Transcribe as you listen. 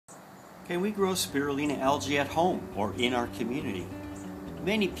Can we grow spirulina algae at home or in our community?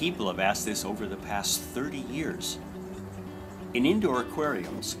 Many people have asked this over the past 30 years. In indoor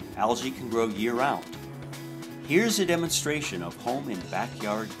aquariums, algae can grow year-round. Here's a demonstration of home and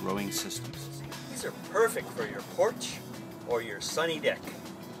backyard growing systems. These are perfect for your porch or your sunny deck.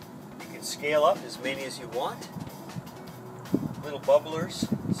 You can scale up as many as you want. Little bubblers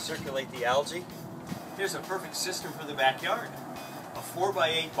circulate the algae. Here's a perfect system for the backyard. A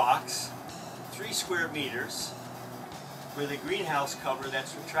 4x8 box, 3 square meters, with a greenhouse cover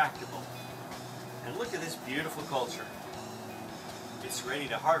that's retractable. And look at this beautiful culture. It's ready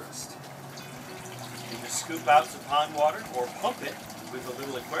to harvest. You can scoop out the pond water or pump it with a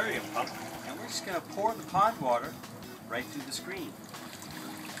little aquarium pump. And we're just going to pour the pond water right through the screen.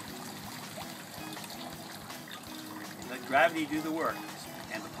 Let gravity do the work.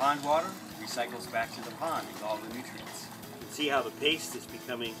 And the pond water recycles back to the pond with all the nutrients. You can see how the paste is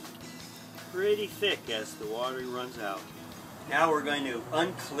becoming pretty thick as the water runs out. Now we're going to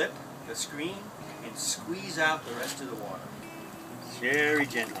unclip the screen and squeeze out the rest of the water. Very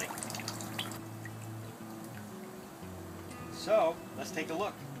gently. So, let's take a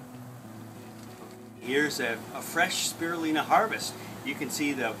look. Here's a fresh spirulina harvest. You can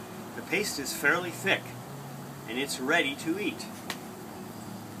see the paste is fairly thick and it's ready to eat.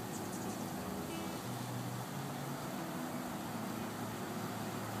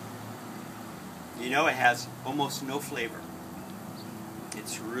 You know, it has almost no flavor.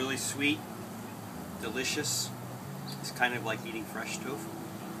 It's really sweet, delicious. It's kind of like eating fresh tofu.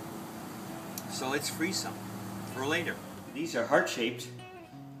 So let's freeze some for later. These are heart-shaped,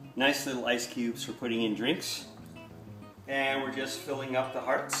 nice little ice cubes for putting in drinks. And we're just filling up the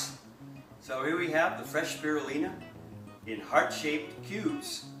hearts. So here we have the fresh spirulina in heart-shaped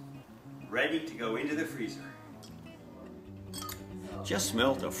cubes, ready to go into the freezer. Just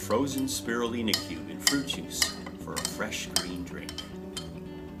melt a frozen spirulina cube in fruit juice for a fresh green drink.